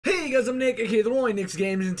Hey guys, I'm Nick, aka the Roy Nick's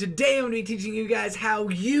Games, and today I'm going to be teaching you guys how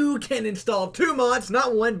you can install two mods,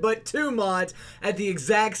 not one, but two mods, at the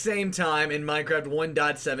exact same time in Minecraft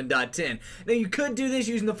 1.7.10. Now you could do this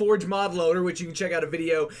using the Forge mod loader, which you can check out a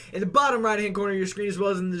video in the bottom right hand corner of your screen as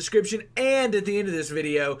well as in the description and at the end of this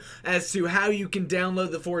video as to how you can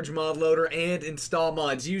download the Forge mod loader and install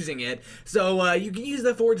mods using it. So you can use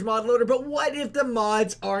the Forge mod loader, but what if the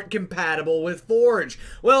mods aren't compatible with Forge?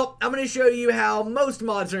 Well, I'm going to show you how most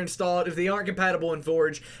mods are installed if they aren't compatible in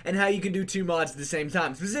Forge, and how you can do two mods at the same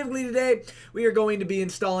time. Specifically today, we are going to be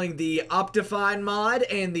installing the Optifine mod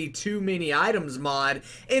and the Too Many Items mod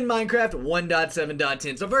in Minecraft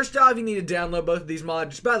 1.7.10. So first off, you need to download both of these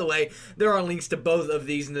mods. By the way, there are links to both of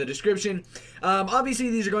these in the description.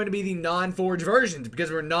 Obviously, these are going to be the non-Forge versions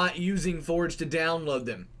because we're not using Forge to download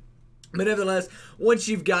them. But nevertheless, once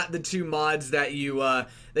you've got the two mods that you want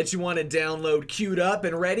to download queued up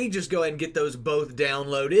and ready, just go ahead and get those both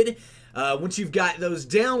downloaded. Once you've got those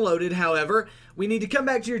downloaded, however, we need to come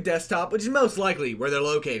back to your desktop, which is most likely where they're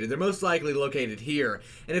located. They're most likely located here.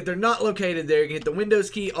 And if they're not located there, you can hit the Windows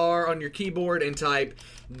key R on your keyboard and type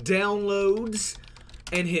downloads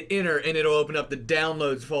and hit enter, and it'll open up the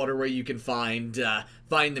downloads folder where you can find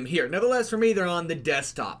them here. Nevertheless, for me, they're on the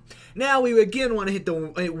desktop. Now, we again want to hit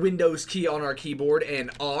the Windows key on our keyboard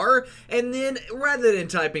and R, and then rather than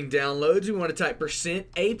typing downloads, we want to type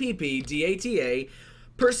 %appdata%,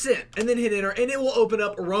 and then hit enter, and it will open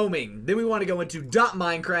up roaming. Then we want to go into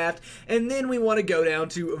 .minecraft, and then we want to go down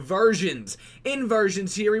to versions. In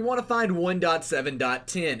versions here, we want to find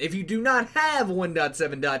 1.7.10. If you do not have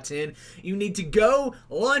 1.7.10, you need to go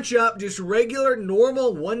launch up just regular,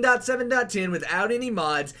 normal 1.7.10 without any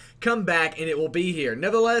mods, come back, and it will be here.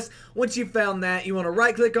 Nevertheless, once you've found that, you want to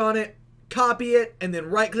right-click on it, copy it, and then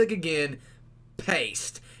right-click again,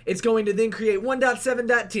 paste. It's going to then create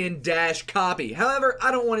 1.7.10-copy. However, I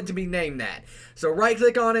don't want it to be named that. So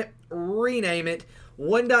right-click on it, rename it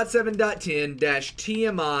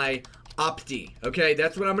 1.7.10-TMI Opti. Okay,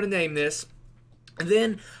 that's what I'm going to name this. And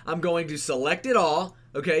then I'm going to select it all.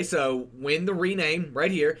 Okay, so when the rename right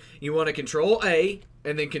here, you want to Control A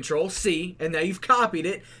and then Control C, and now you've copied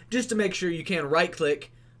it just to make sure you can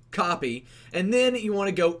right-click, copy, and then you want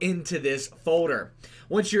to go into this folder.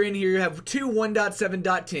 Once you're in here, you have two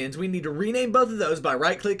 1.7.10s. We need to rename both of those by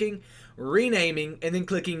right-clicking, renaming, and then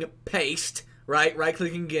clicking paste.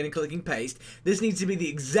 Right-clicking again and clicking paste. This needs to be the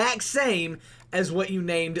exact same as what you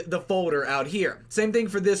named the folder out here. Same thing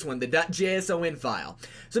for this one, the .json file.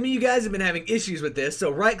 Some of you guys have been having issues with this,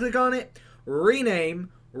 so right-click on it,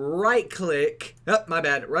 rename, right-click,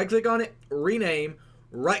 right-click on it, rename,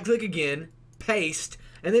 right-click again, paste,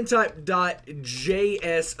 and then type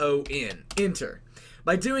 .json, enter.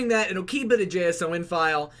 By doing that, it'll keep it a JSON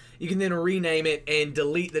file. You can then rename it and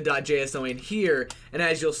delete the .json here, and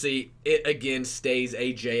as you'll see, it again stays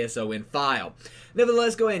a JSON file.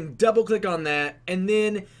 Nevertheless, go ahead and double-click on that, and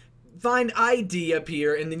then find ID up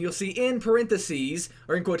here, and then you'll see in parentheses,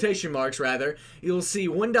 or in quotation marks rather, you'll see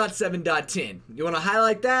 1.7.10. You want to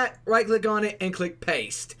highlight that, right-click on it, and click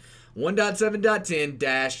paste.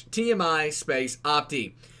 1.7.10-TMI space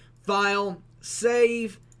Opti. File,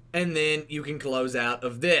 save, and then you can close out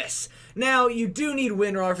of this. Now, you do need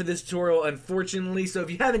WinRAR for this tutorial, unfortunately, so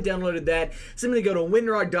if you haven't downloaded that, simply go to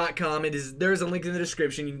winrar.com. There's a link in the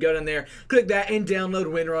description. You can go down there, click that, and download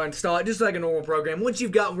WinRAR, install it just like a normal program. Once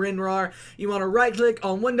you've got WinRAR, you want to right-click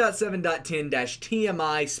on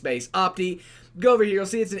 1.7.10-TMI space Opti. Go over here, you'll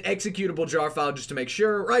see it's an executable jar file just to make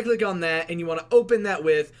sure. Right-click on that, and you want to open that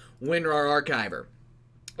with WinRAR Archiver.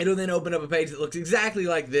 It'll then open up a page that looks exactly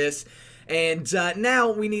like this. And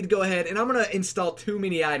now we need to go ahead, and I'm going to install Too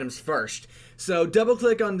Many Items first. So double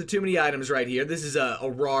click on the Too Many Items right here. This is a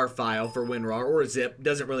RAR file for WinRAR, or a zip,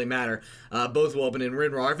 doesn't really matter. Both will open in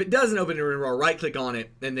WinRAR. If it doesn't open in WinRAR, right click on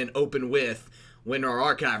it and then open with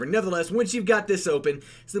WinRAR Archiver. Nevertheless, once you've got this open,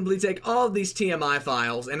 simply take all of these TMI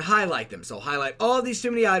files and highlight them. So highlight all of these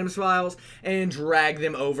Too Many Items files and drag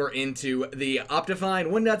them over into the Optifine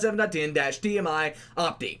 1.7.10-TMI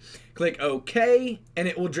Opti. Click OK, and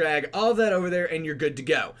it will drag all of that over there, and you're good to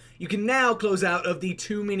go. You can now close out of the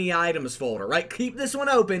Too Many Items folder, right? Keep this one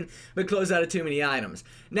open, but close out of Too Many Items.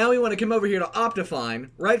 Now we want to come over here to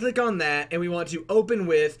Optifine, right-click on that, and we want to open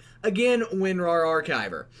with, again, WinRAR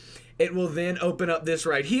Archiver. It will then open up this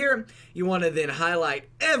right here. You want to then highlight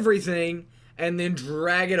everything, and then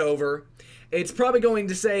drag it over. It's probably going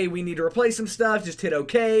to say we need to replace some stuff. Just hit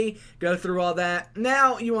OK, go through all that.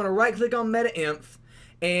 Now you want to right-click on MetaInf,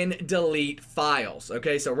 and delete files.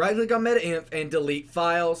 Okay, so right click on MetaInf and delete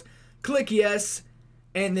files. Click yes,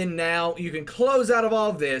 And then now you can close out of all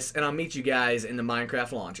of this, and I'll meet you guys in the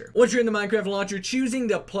Minecraft launcher. Once you're in the Minecraft launcher, choosing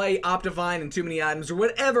to play Optifine and Too Many Items or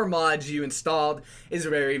whatever mods you installed is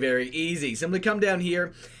very, very easy. Simply come down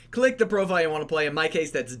here, click the profile you want to play. In my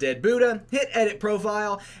case, that's Dead Buddha. Hit Edit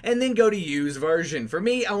Profile, and then go to Use Version. For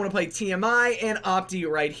me, I want to play TMI and Opti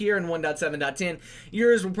right here in 1.7.10.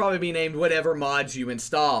 Yours will probably be named whatever mods you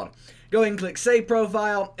installed. Go ahead and click Save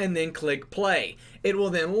Profile, and then click Play. It will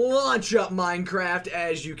then launch up Minecraft,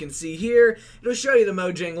 as you can see here. It'll show you the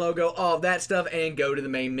Mojang logo, all of that stuff, and go to the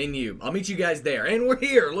main menu. I'll meet you guys there. And we're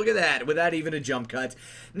here. Look at that, without even a jump cut.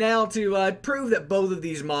 Now, to prove that both of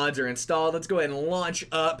these mods are installed, let's go ahead and launch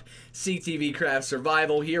up CTV Craft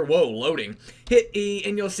Survival here. Whoa, loading. Hit E,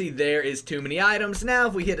 and you'll see there is Too Many Items. Now,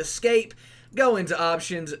 if we hit Escape, go into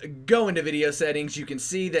Options, go into Video Settings, you can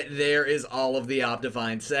see that there is all of the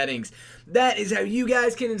Optifine settings. That is how you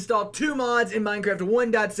guys can install 2 mods in Minecraft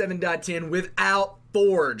 1.7.10 without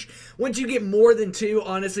Forge. Once you get more than 2,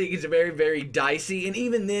 honestly, it gets very, very dicey, and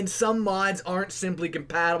even then, some mods aren't simply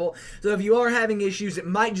compatible. So if you are having issues, it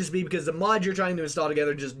might just be because the mods you're trying to install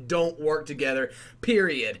together just don't work together,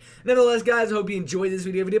 period. Nevertheless, guys, I hope you enjoyed this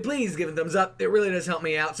video. If you did, please give it a thumbs up. It really does help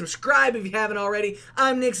me out. Subscribe if you haven't already.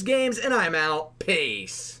 I'm Nick's Games, and I'm out.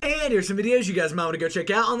 Peace. And here's some videos you guys might want to go check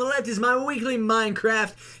out. On the left is my weekly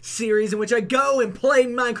Minecraft series in which I go and play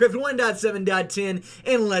Minecraft 1.7.10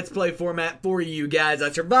 in Let's Play format for you guys.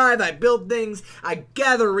 I survive, I build things, I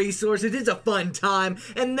gather resources, it's a fun time.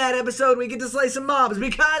 In that episode, we get to slay some mobs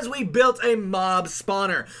because we built a mob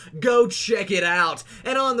spawner. Go check it out.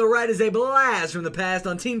 And on the right is a blast from the past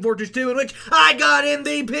on Team Fortress 2 in which I got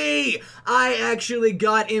MVP! I actually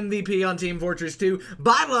got MVP on Team Fortress 2.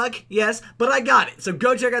 By luck, yes, but I got it. So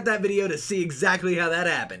go check out that video to see exactly how that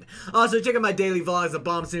happened. Also, check out my daily vlogs, the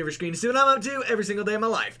bombs sitting over screen to see what I'm up to every single day of my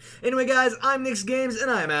life. Anyway, guys, I'm Nick's Games,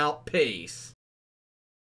 and I'm out. Peace.